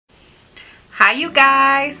Hi you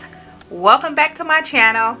guys, welcome back to my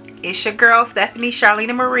channel. It's your girl Stephanie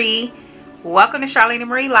Charlena Marie. Welcome to Charlena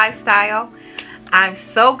Marie Lifestyle. I'm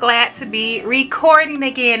so glad to be recording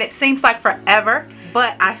again. It seems like forever,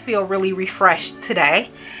 but I feel really refreshed today,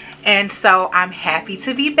 and so I'm happy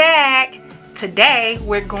to be back. Today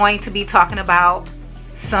we're going to be talking about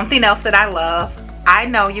something else that I love. I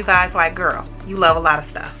know you guys like, girl, you love a lot of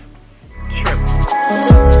stuff. True.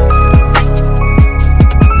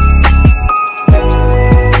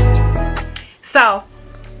 So,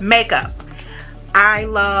 makeup. I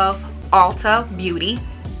love Ulta Beauty,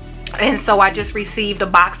 and so I just received a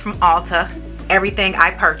box from Ulta. Everything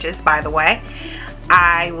I purchased, by the way.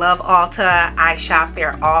 I love Ulta. I shop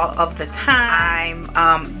there all of the time.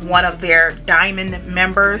 I'm one of their diamond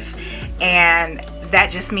members, and that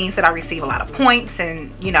just means that I receive a lot of points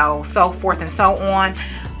and, you know, so forth and so on.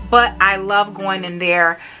 But I love going in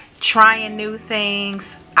there, trying new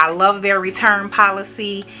things. I love their return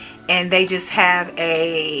policy, and they just have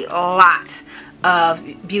a lot of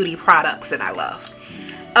beauty products that I love.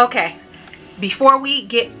 Okay, before we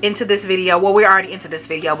get into this video, well, we're already into this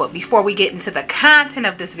video, but before we get into the content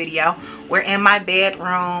of this video, we're in my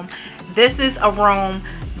bedroom. This is a room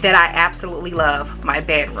that I absolutely love, my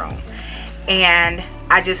bedroom. And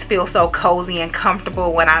I just feel so cozy and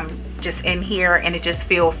comfortable when I'm just in here, and it just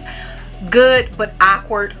feels good but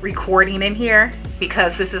awkward recording in here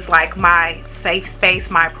because this is like my safe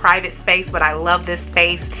space, my private space. But I love this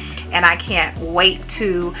space, and I can't wait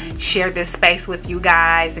to share this space with you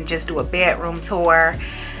guys and just do a bedroom tour.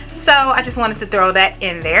 So I just wanted to throw that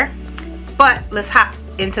in there. But let's hop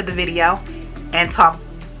into the video and talk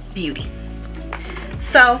beauty.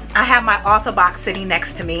 So I have my Ulta box sitting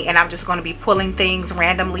next to me, and I'm just going to be pulling things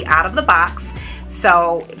randomly out of the box.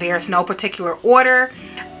 So there's no particular order.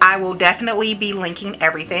 I will definitely be linking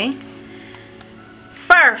everything.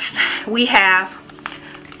 First, we have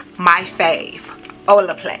my fave,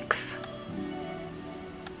 Olaplex.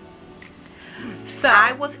 So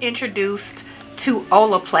I was introduced to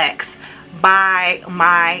Olaplex by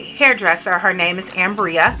my hairdresser. Her name is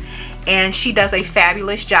Ambria, and she does a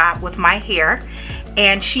fabulous job with my hair.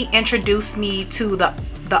 And she introduced me to the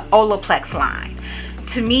Olaplex line.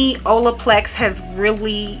 To me, Olaplex has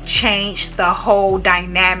really changed the whole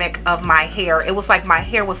dynamic of my hair. It was like my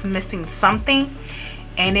hair was missing something,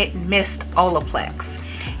 and it missed Olaplex.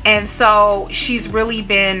 And so she's really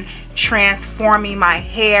been transforming my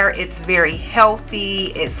hair. It's very healthy,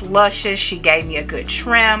 it's luscious. She gave me a good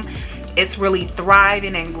trim. It's really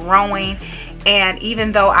thriving and growing. And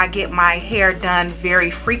even though I get my hair done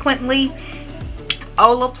very frequently,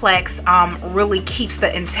 Olaplex really keeps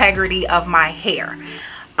the integrity of my hair.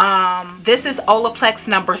 This is Olaplex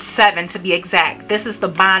No.7 to be exact. This is the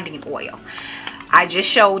bonding oil. I just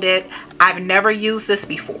showed it. I've never used this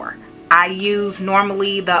before. I use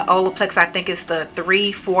normally the Olaplex, I think it's the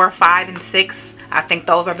 3, 4, 5, and 6. I think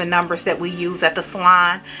those are the numbers that we use at the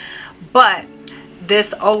salon. But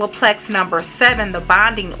this Olaplex No.7, the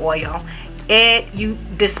bonding oil, you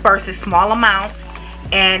disperse a small amount,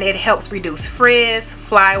 and it helps reduce frizz,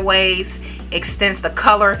 flyaways, extends the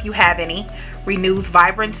color if you have any, renews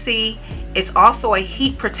vibrancy. It's also a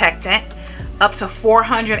heat protectant up to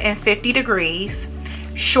 450 degrees,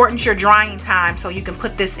 shortens your drying time so you can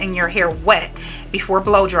put this in your hair wet before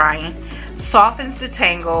blow drying, softens the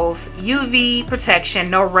tangles, UV protection,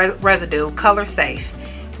 no residue, color safe,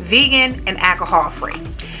 vegan and alcohol free.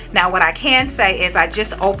 Now what I can say is I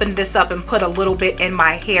just opened this up and put a little bit in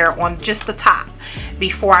my hair on just the top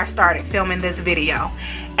before I started filming this video,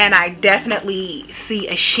 and I definitely see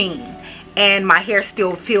a sheen, and my hair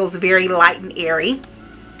still feels very light and airy.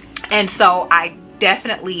 And so I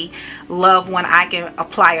definitely love when I can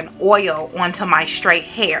apply an oil onto my straight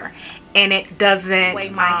hair and it doesn't weigh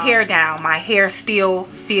my hair down. My hair still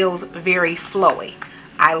feels very flowy.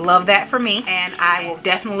 I love that for me, and I will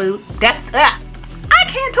definitely I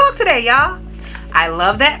can't talk today, y'all. I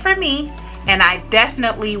love that for me, and I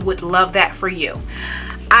definitely would love that for you.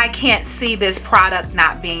 I can't see this product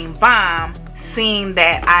not being bomb, seeing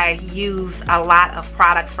that I use a lot of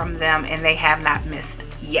products from them and they have not missed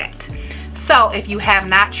yet. So if you have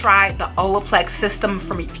not tried the Olaplex system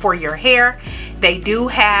for your hair, they do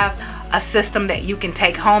have a system that you can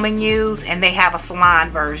take home and use, and they have a salon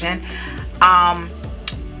version.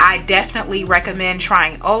 I definitely recommend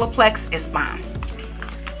trying Olaplex. It's bomb.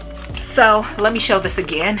 So let me show this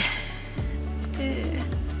again.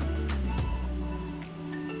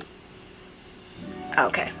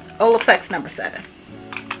 Okay, Olaplex No.7.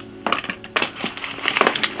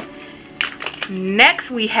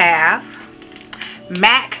 Next we have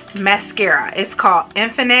MAC mascara. It's called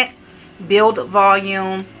Infinite Build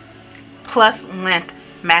Volume Plus Length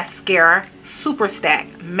Mascara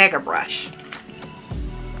Superstack Mega Brush.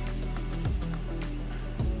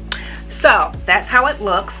 So that's how it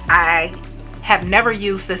looks. I have never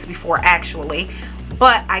used this before actually,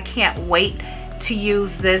 but I can't wait to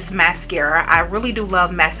use this mascara. I really do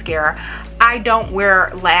love mascara. I don't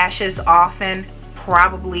wear lashes often,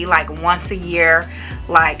 probably like once a year,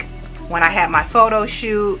 like when I have my photo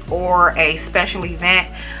shoot or a special event,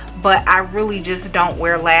 but I really just don't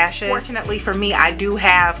wear lashes. Fortunately for me, I do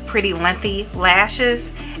have pretty lengthy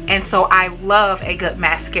lashes, and so I love a good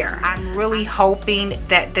mascara. I'm really hoping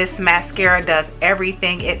that this mascara does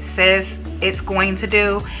everything it says it's going to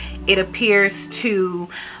do. It appears to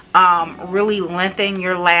really lengthen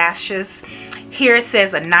your lashes. Here it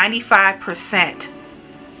says a 95%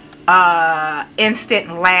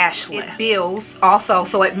 instant lash lift. It builds also,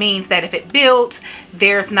 so it means that if it builds,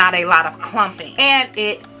 there's not a lot of clumping. And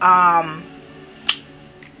it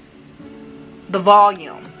the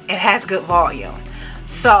volume, it has good volume.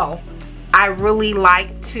 So I really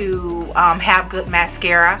like to have good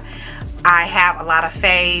mascara. I have a lot of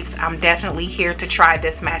faves. I'm definitely here to try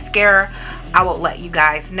this mascara. I will let you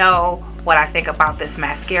guys know what I think about this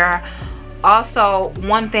mascara. Also,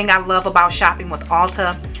 one thing I love about shopping with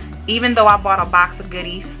Ulta, even though I bought a box of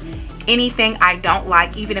goodies, anything I don't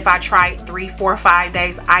like, even if I try it 3, 4, 5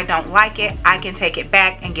 days, I don't like it, I can take it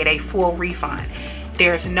back and get a full refund.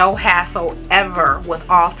 There's no hassle ever with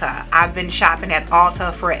Ulta. I've been shopping at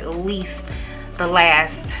Ulta for at least the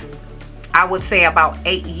last, I would say, about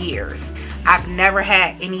 8 years. I've never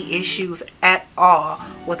had any issues at all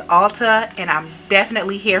with Ulta, and I'm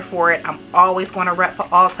definitely here for it. I'm always going to rep for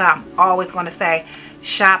Ulta. I'm always going to say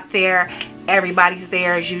shop there. Everybody's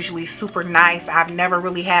there is usually super nice. I've never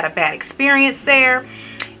really had a bad experience there.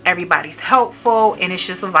 Everybody's helpful, and it's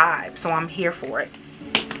just a vibe. So I'm here for it.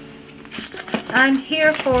 I'm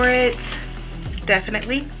here for it.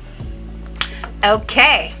 Definitely.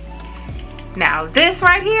 Okay. Now this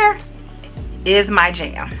right here is my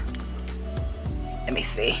jam. Let me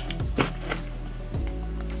see.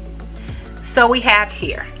 So we have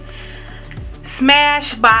here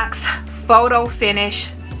Smashbox Photo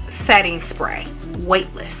Finish Setting Spray,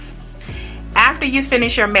 weightless. After you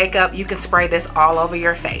finish your makeup, you can spray this all over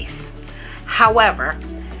your face. However,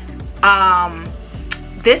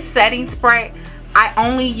 this setting spray, I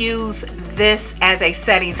only use this as a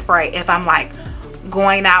setting spray if I'm like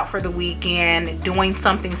going out for the weekend, doing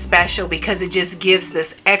something special, because it just gives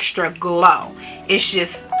this extra glow. It's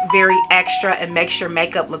just very extra and makes your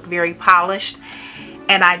makeup look very polished.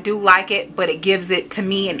 And I do like it, but it gives it to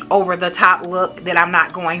me an over-the-top look that I'm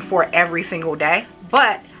not going for every single day.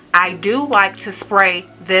 But I do like to spray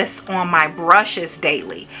this on my brushes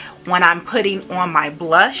daily. When I'm putting on my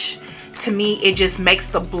blush, to me it just makes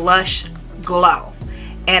the blush glow,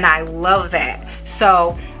 and I love that.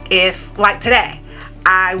 So if, like today,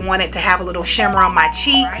 I wanted to have a little shimmer on my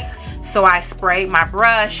cheeks, so I sprayed my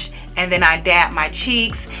brush and then I dab my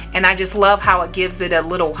cheeks, and I just love how it gives it a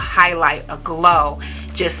little highlight, a glow.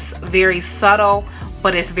 Just very subtle,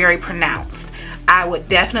 but it's very pronounced. I would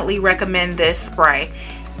definitely recommend this spray.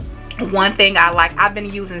 One thing I like, I've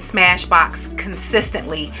been using Smashbox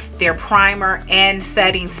consistently, their primer and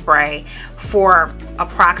setting spray, for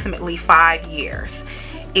approximately 5 years.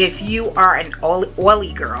 If you are an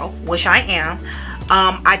oily girl, which I am,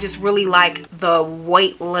 I just really like the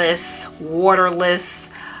weightless, waterless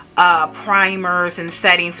primers and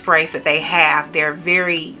setting sprays that they have. They're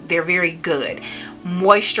very good.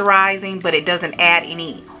 Moisturizing, but it doesn't add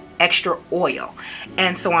any extra oil.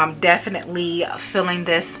 And so I'm definitely feeling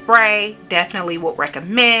this spray. Definitely would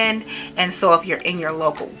recommend. And so if you're in your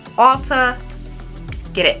local Ulta,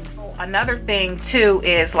 get it. Another thing too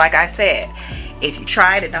is, like I said, if you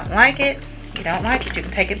try it and don't like it, you don't like it, you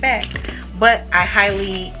can take it back. But I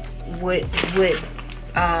highly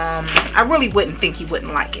I really wouldn't think you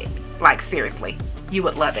wouldn't like it. Like, seriously, you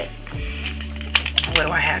would love it. What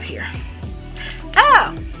do I have here?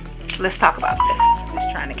 Oh, let's talk about this.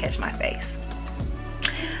 Just trying to catch my face.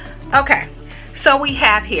 Okay, so we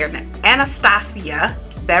have here the Anastasia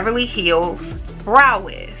Beverly Hills Brow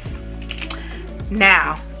Wiz.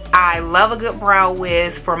 Now, I love a good brow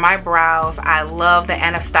wiz for my brows. I love the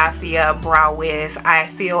Anastasia Brow Wiz. I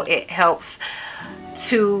feel it helps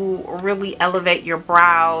to really elevate your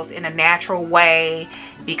brows in a natural way,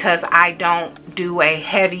 because I don't do a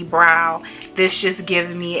heavy brow. This just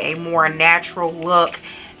gives me a more natural look,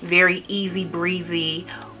 very easy breezy,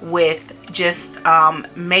 with just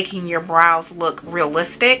making your brows look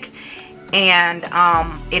realistic. And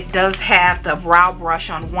it does have the brow brush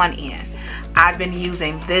on one end. I've been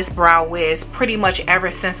using this brow wiz pretty much ever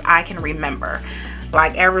since I can remember.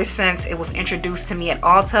 Like ever since it was introduced to me at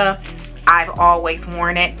Ulta, I've always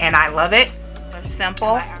worn it and I love it. They're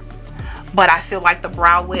simple, but I feel like the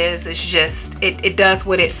Brow Wiz is just, it does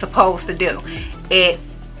what it's supposed to do. It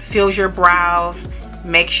fills your brows,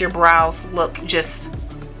 makes your brows look just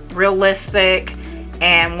realistic,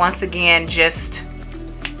 and once again,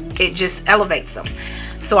 it just elevates them.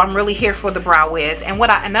 So I'm really here for the Brow Wiz. And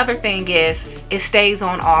another thing is, it stays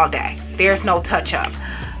on all day. There's no touch up.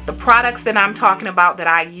 The products that I'm talking about that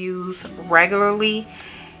I use regularly,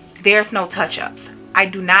 there's no touch ups. I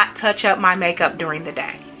do not touch up my makeup during the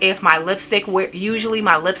day. If my lipstick, usually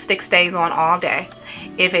my lipstick stays on all day.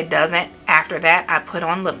 If it doesn't, after that I put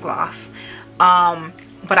on lip gloss.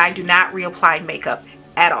 But I do not reapply makeup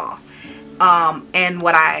at all. And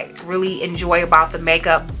what I really enjoy about the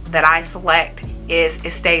makeup that I select is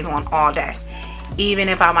it stays on all day. Even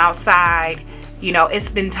if I'm outside, you know, it's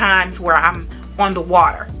been times where I'm on the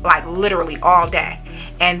water, like literally all day.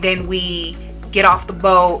 And then we get off the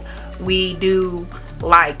boat, we do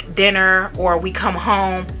like dinner, or we come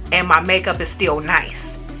home and my makeup is still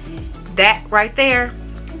nice. That right there,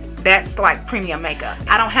 that's like premium makeup.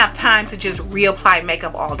 I don't have time to just reapply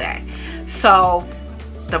makeup all day. So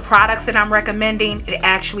the products that I'm recommending, it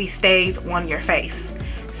actually stays on your face.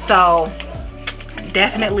 So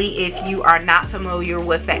definitely, if you are not familiar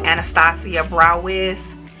with the Anastasia Brow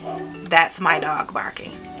Wiz, that's my dog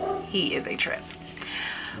barking. He is a trip.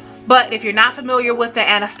 But if you're not familiar with the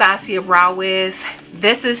Anastasia Brow Wiz,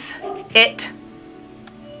 this is it.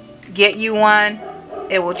 Get you one.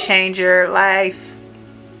 It will change your life.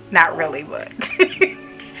 Not really, but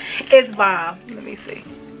it's bomb. Let me see.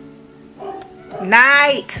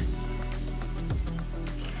 Night.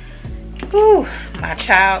 Ooh, my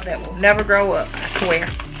child that will never grow up, I swear.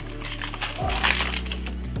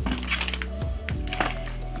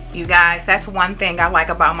 You guys, that's one thing I like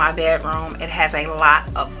about my bedroom. It has a lot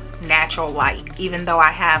of natural light. Even though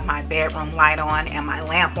I have my bedroom light on and my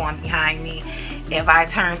lamp on behind me, if I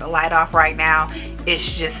turn the light off right now,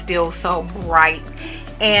 it's just still so bright.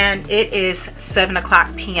 And it is 7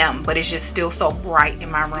 o'clock p.m. but it's just still so bright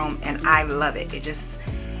in my room, and I love it. It just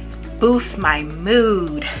boosts my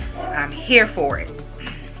mood. I'm here for it.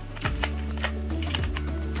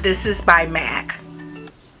 This is by MAC.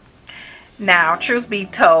 Now, truth be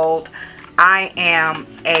told, I am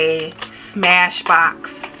a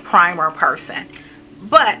Smashbox primer person,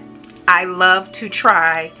 but I love to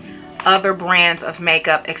try other brands of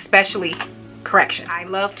makeup, especially, correction, I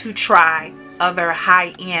love to try other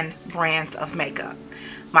high-end brands of makeup.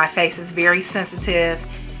 My face is very sensitive.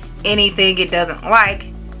 Anything it doesn't like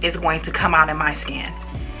is going to come out in my skin.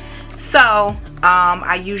 So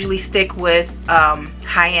I usually stick with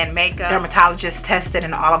high-end makeup, dermatologist tested,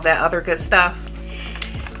 and all of that other good stuff.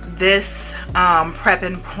 This Prep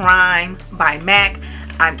and Prime by MAC,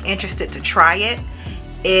 I'm interested to try it.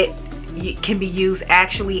 It can be used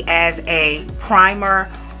actually as a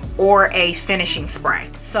primer or a finishing spray.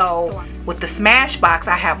 So with the Smashbox,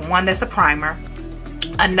 I have one that's a primer,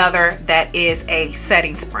 another that is a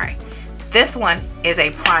setting spray. This one is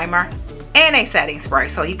a primer and a setting spray,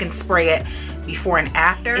 so you can spray it before and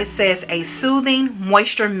after. It says a soothing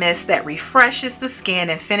moisture mist that refreshes the skin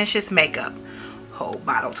and finishes makeup. Hold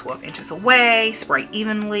bottle 12 inches away, spray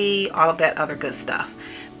evenly, all of that other good stuff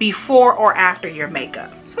before or after your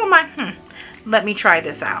makeup. So I'm like, let me try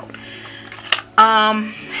this out.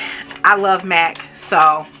 I love MAC,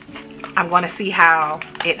 so I'm going to see how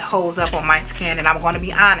it holds up on my skin, and I'm going to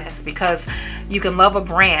be honest, because you can love a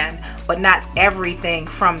brand but not everything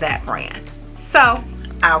from that brand. So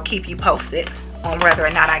I'll keep you posted on whether or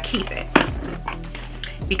not I keep it,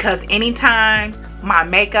 because anytime my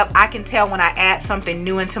makeup, I can tell when I add something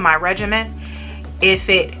new into my regimen. If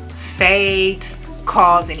it fades,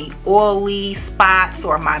 cause any oily spots,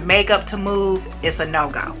 or my makeup to move, it's a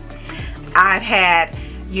no-go. I've had,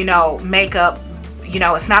 you know, makeup, you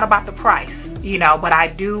know, it's not about the price, you know, but I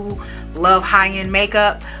do love high-end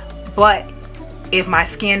makeup. But if my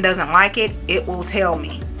skin doesn't like it, it will tell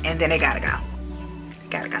me, and then it gotta go.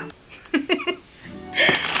 Gotta go.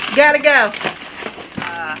 Gotta go.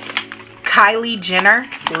 Kylie Jenner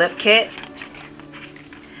Lip Kit.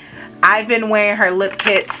 I've been wearing her lip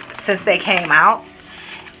kits since they came out,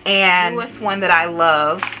 and the newest one that I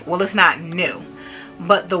love, well, it's not new,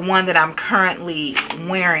 but the one that I'm currently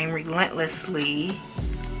wearing relentlessly,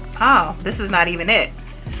 oh, this is not even it,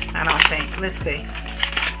 I don't think. Let's see.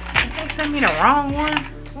 Did they send me the wrong one?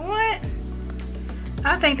 What?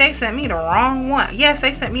 I think they sent me the wrong one. Yes,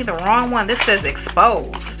 they sent me the wrong one. This says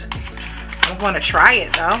Exposed. I'm going to try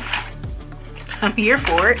it though. I'm here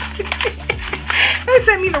for it. They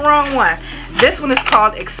sent me the wrong one. This one is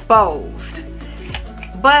called Exposed.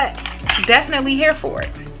 but definitely here for it.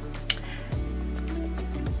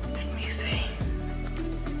 Let me see.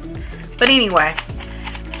 But anyway,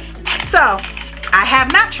 so I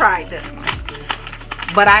have not tried this one,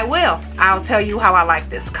 but I will. I'll tell you how I like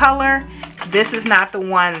this color. This is not the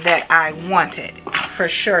one that I wanted. For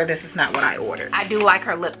sure, this is not what I ordered. I do like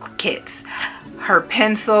her lip kits. Her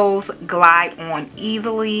pencils glide on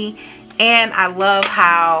easily, and I love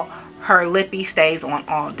how her lippy stays on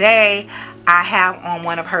all day. I have on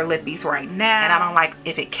one of her lippies right now, and I don't like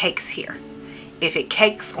if it cakes here. If it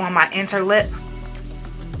cakes on my inner lip,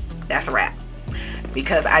 that's a wrap,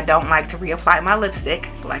 because I don't like to reapply my lipstick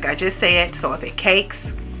like I just said. So if it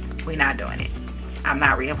cakes, we're not doing it. I'm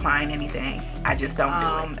not reapplying anything. I just don't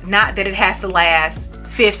do it. Not that it has to last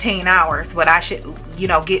 15 hours, but I should, you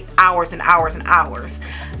know, get hours and hours and hours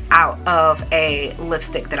out of a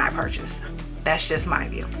lipstick that I purchase. That's just my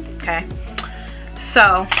view. Okay,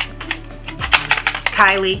 so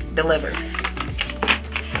Kylie delivers.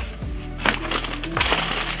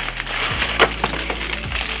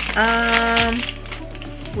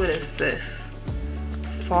 What is this?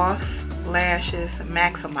 False Lashes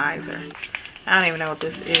Maximizer. I don't even know what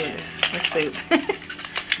this is. Let's see.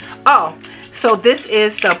 Oh, so this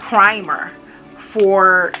is the primer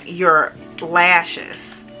for your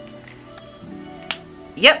lashes.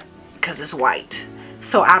 Yep, because it's white.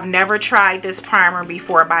 So I've never tried this primer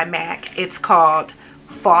before by MAC. It's called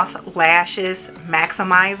False Lashes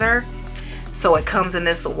Maximizer. So it comes in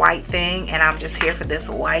this white thing, and I'm just here for this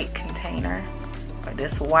white container, or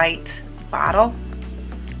this white bottle.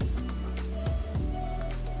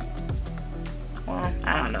 Well,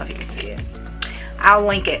 I don't know if you can see it. I'll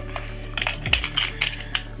link it.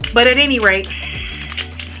 But at any rate,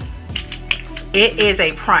 it is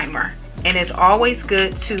a primer, and it's always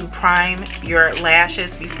good to prime your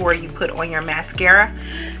lashes before you put on your mascara,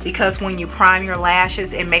 because when you prime your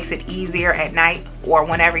lashes, it makes it easier at night or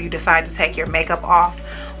whenever you decide to take your makeup off.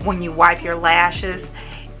 When you wipe your lashes,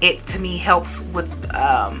 it to me helps with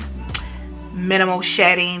minimal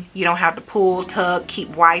shedding. You don't have to pull, tug, keep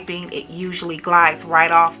wiping. It usually glides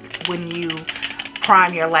right off when you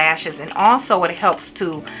prime your lashes, and also it helps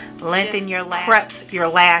to lengthen your lashes, preps your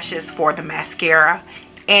lashes for the mascara,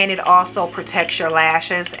 and it also protects your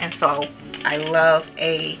lashes. And so I love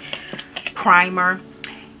a primer.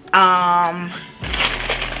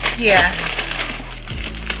 Yeah.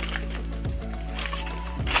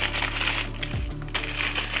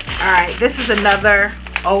 Alright, this is another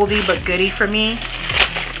oldie but goodie for me.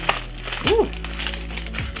 Ooh.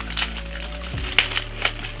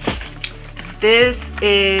 This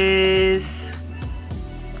is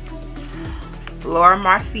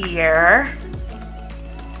Mercier.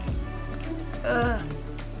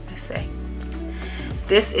 Let's see.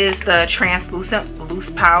 This is the translucent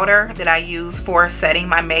loose powder that I use for setting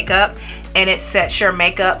my makeup, and it sets your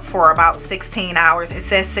makeup for about 16 hours. It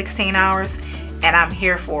says 16 hours, and I'm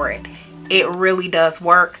here for it. It really does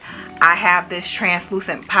work. I have this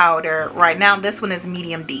translucent powder right now. This one is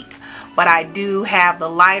medium deep, but I do have the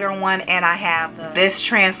lighter one, and I have this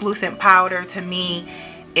translucent powder. To me,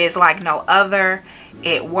 is like no other.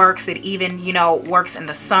 It works. It even, you know, works in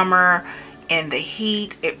the summer, in the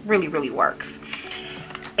heat. It really, really works.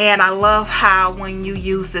 And I love how when you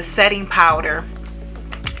use the setting powder,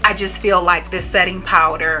 I just feel like this setting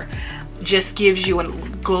powder just gives you a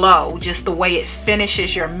glow. Just the way it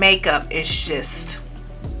finishes your makeup is just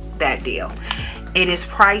that deal. It is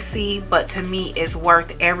pricey, but to me it's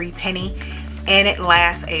worth every penny, and it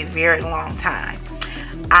lasts a very long time.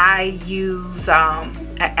 I use an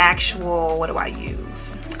actual, what do I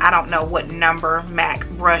use? I don't know what number MAC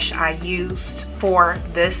brush I used for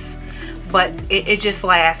this, but it just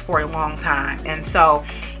lasts for a long time. And so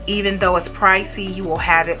even though it's pricey, you will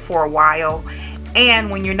have it for a while. And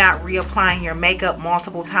when you're not reapplying your makeup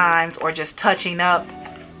multiple times or just touching up,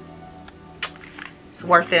 it's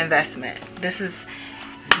worth the investment. This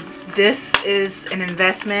is an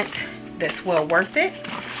investment that's well worth it.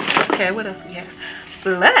 Okay, what else we have?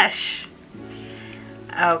 Blush.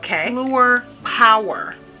 Okay, Fleur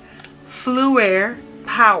Power. Fleur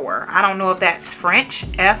Power. I don't know if that's French.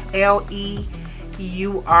 F-L-E-U-R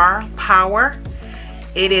Power.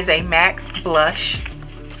 It is a MAC blush,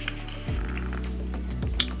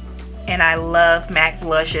 and I love MAC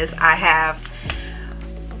blushes. I have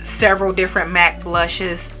several different MAC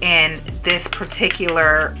blushes in this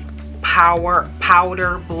particular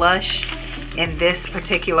powder blush in this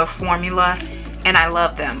particular formula, and I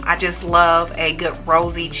love them. I just love a good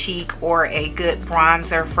rosy cheek or a good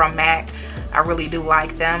bronzer from MAC. I really do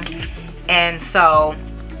like them. And so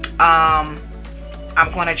I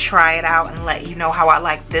I'm going to try it out and let you know how I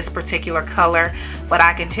like this particular color. But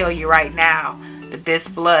I can tell you right now that this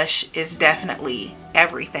blush is definitely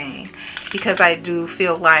everything, because I do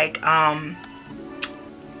feel like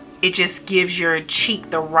it just gives your cheek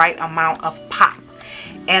the right amount of pop.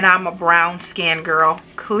 And I'm a brown skin girl,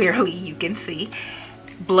 clearly you can see.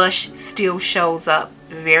 Blush still shows up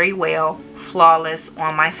very well, flawless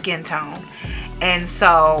on my skin tone. And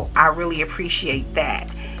so I really appreciate that,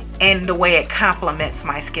 and the way it complements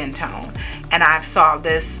my skin tone. And I saw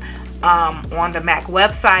this on the MAC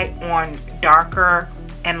website on darker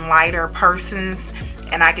and lighter persons,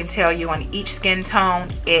 and I can tell you on each skin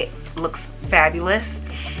tone it looks fabulous.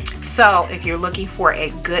 So if you're looking for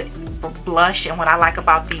a good blush, and what I like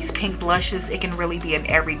about these pink blushes, it can really be an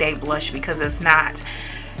everyday blush because it's not,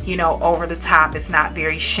 you know, over the top. It's not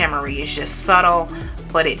very shimmery. It's just subtle,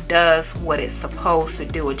 but it does what it's supposed to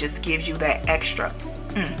do. It just gives you that extra,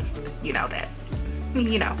 you know, that,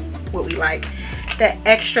 you know, what we like, that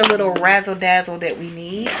extra little razzle dazzle that we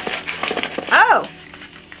need. Oh,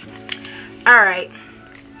 all right.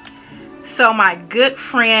 So my good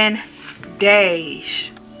friend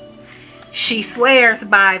Dej, she swears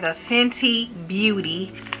by the Fenty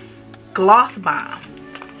Beauty Gloss Balm.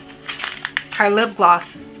 Her lip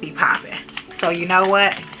gloss be popping. So you know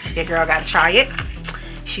what? Your girl got to try it.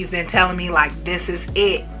 She's been telling me like, this is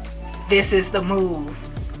it. This is the move.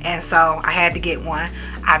 And so I had to get one.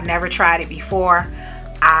 I've never tried it before.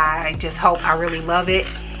 I just hope I really love it.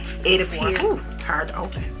 It appears hard to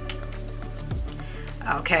open.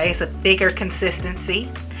 Okay, it's a thicker consistency,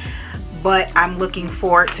 but I'm looking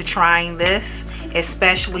forward to trying this,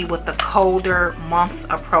 especially with the colder months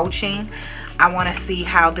approaching. I want to see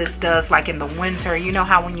how this does like in the winter. You know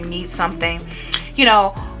how when you need something, you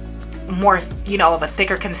know, more, you know, of a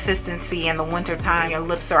thicker consistency in the winter time, your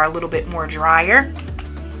lips are a little bit more drier.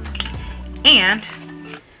 And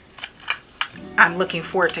I'm looking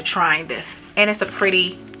forward to trying this. And it's a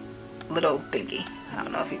pretty little thingy. I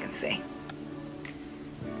don't know if you can see,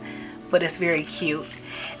 but it's very cute.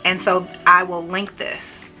 And so I will link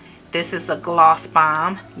this. This is the Gloss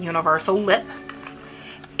Balm Universal Lip,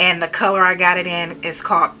 and the color I got it in is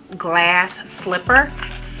called Glass Slipper.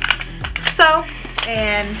 So,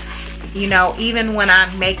 and you know, even when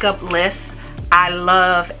I makeup lists, I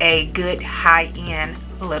love a good high-end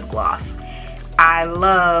lip gloss. I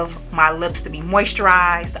love my lips to be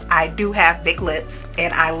moisturized. I do have big lips,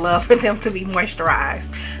 and I love for them to be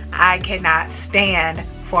moisturized. I cannot stand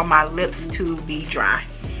for my lips to be dry.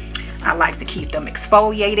 I like to keep them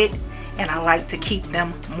exfoliated, and I like to keep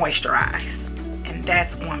them moisturized, and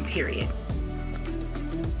that's on period.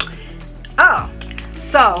 Oh,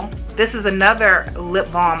 so this is another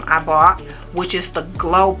lip balm I bought, which is the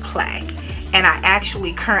Glow Play, and I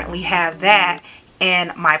actually currently have that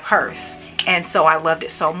in my purse, and so I loved it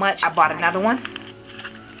so much I bought another one.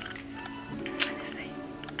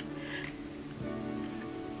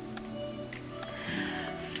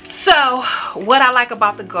 So what I like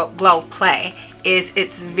about the Glow Play is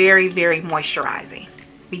it's very, very moisturizing,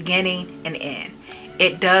 beginning and end.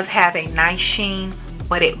 It does have a nice sheen,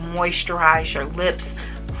 but it moisturizes your lips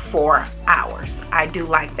for hours. I do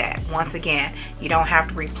like that. Once again, you don't have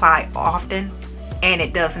to reapply often, and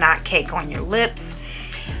it does not cake on your lips.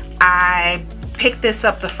 I picked this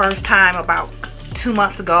up the first time about 2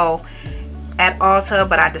 months ago at Ulta,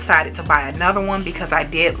 but I decided to buy another one because I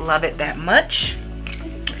did love it that much.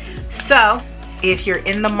 So if you're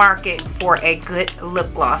in the market for a good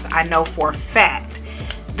lip gloss, I know for a fact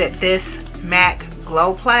that this MAC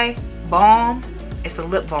Glow Play Balm, it's a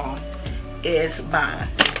lip balm, is bomb.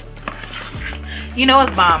 You know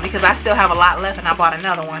it's bomb because I still have a lot left, and I bought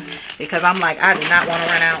another one because I'm like, I do not want to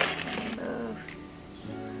run out.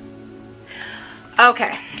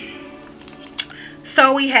 Okay,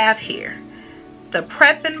 so we have here the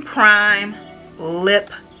Prep and Prime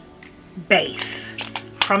Lip Base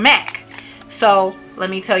from MAC. So let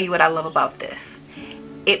me tell you what I love about this.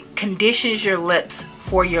 It conditions your lips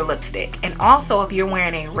for your lipstick, and also if you're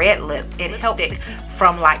wearing a red lip, it helps it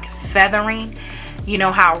from like feathering. You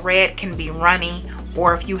know how red can be runny,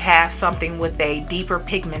 or if you have something with a deeper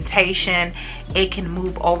pigmentation, it can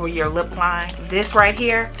move over your lip line. This right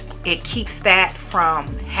here, it keeps that from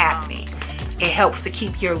happening. It helps to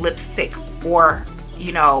keep your lipstick, or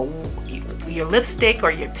you know, your lipstick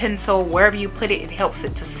or your pencil, wherever you put it, it helps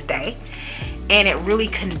it to stay, and it really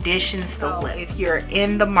conditions the lip. If you're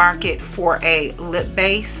in the market for a lip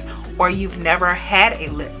base, or you've never had a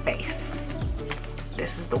lip base,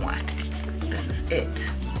 this is the one. This is it.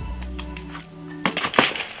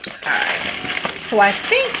 Alright, so I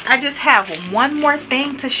think I just have one more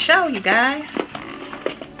thing to show you guys.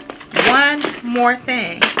 One more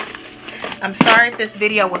thing. I'm sorry if this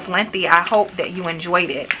video was lengthy. I hope that you enjoyed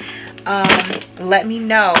it. Let me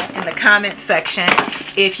know in the comment section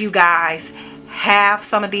if you guys have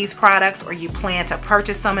some of these products or you plan to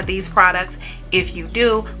purchase some of these products. If you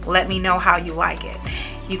do, let me know how you like it.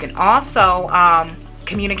 You can also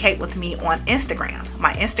communicate with me on Instagram.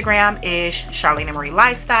 My Instagram is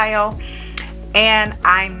CharlenaMarieLifestyle, and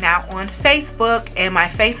I'm now on Facebook, and my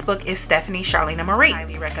Facebook is Stephanie Charlena Marie. I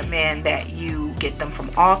highly recommend that you get them from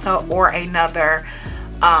Ulta or another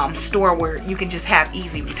store where you can just have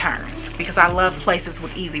easy returns, because I love places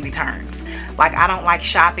with easy returns. Like, I don't like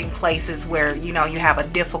shopping places where, you know, you have a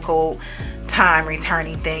difficult time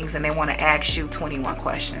returning things and they want to ask you 21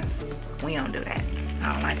 questions. We don't do that.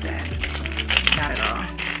 I don't like that. Not at all.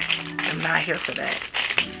 I'm not here for that.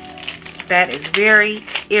 That is very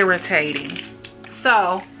irritating.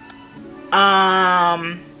 So,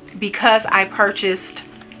 because I purchased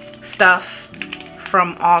stuff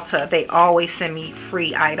from Ulta, they always send me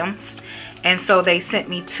free items. And so they sent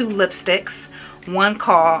me 2 lipsticks. One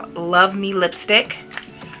called Love Me Lipstick.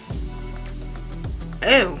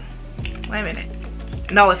 Oh, wait a minute.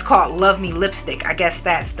 No, it's called Love Me Lipstick. I guess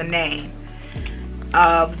that's the name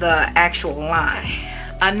of the actual line.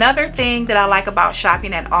 Another thing that I like about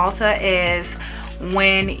shopping at Ulta is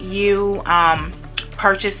when you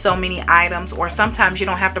purchase so many items, or sometimes you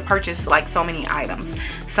don't have to purchase like so many items.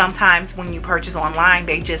 Sometimes when you purchase online,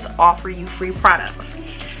 they just offer you free products,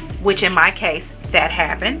 which in my case that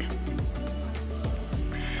happened.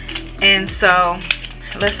 And so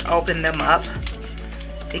let's open them up,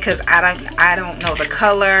 because I don't know the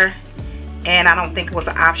color, and I don't think it was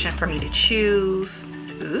an option for me to choose.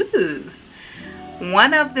 Ooh,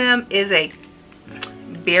 one of them is a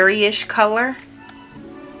berryish color.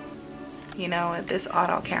 You know, this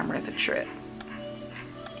auto camera is a trip.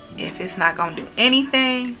 If it's not gonna do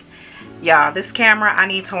anything, y'all, this camera, I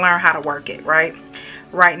need to learn how to work it. Right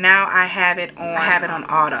now I have it on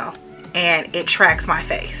auto, and it tracks my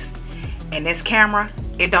face. And this camera,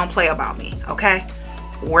 it don't play about me. Okay,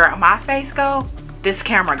 where my face go, this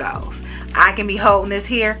camera goes. I can be holding this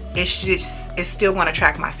here, it's still going to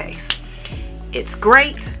track my face. It's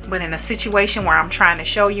great, but in a situation where I'm trying to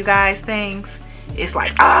show you guys things, it's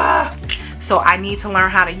like, so I need to learn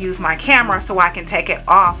how to use my camera so I can take it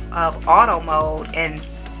off of auto mode and,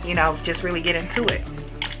 you know, just really get into it.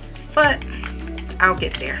 But I'll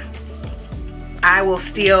get there. I will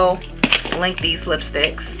still link these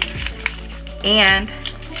lipsticks, and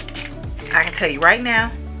I can tell you right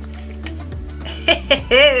now,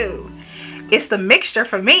 it's the mixture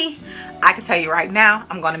for me. I can tell you right now,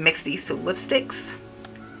 I'm going to mix these 2 lipsticks.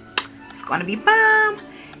 It's going to be bomb.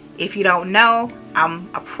 If you don't know, I'm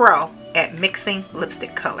a pro at mixing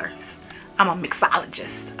lipstick colors. I'm a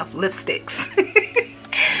mixologist of lipsticks.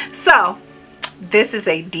 So this is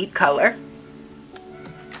a deep color,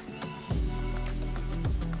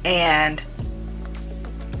 and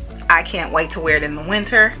I can't wait to wear it in the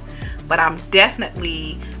winter, but I'm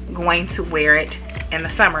definitely going to wear it in the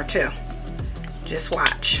summer too. Just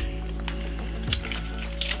watch.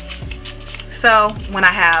 So when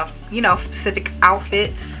I have, you know, specific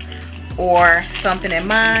outfits or something in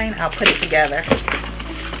mind, I'll put it together.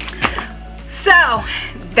 So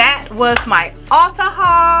that was my Ulta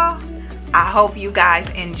haul. I hope you guys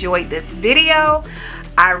enjoyed this video.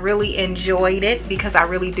 I really enjoyed it because I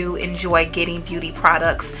really do enjoy getting beauty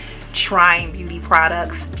products, trying beauty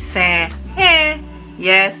products, saying,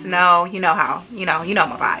 yes, no, you know how, you know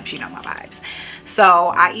my vibes, you know my vibes.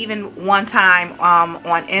 So I even one time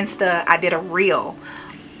on Insta, I did a reel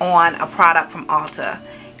on a product from Ulta,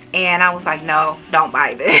 and I was like, no, don't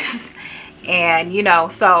buy this. And you know,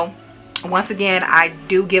 so once again, I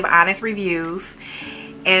do give honest reviews,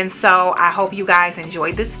 and so I hope you guys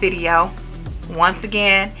enjoyed this video. Once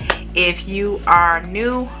again, if you are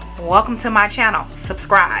new, welcome to my channel.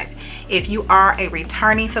 Subscribe. If you are a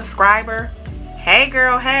returning subscriber, hey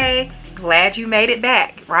girl, hey, glad you made it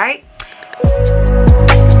back, right?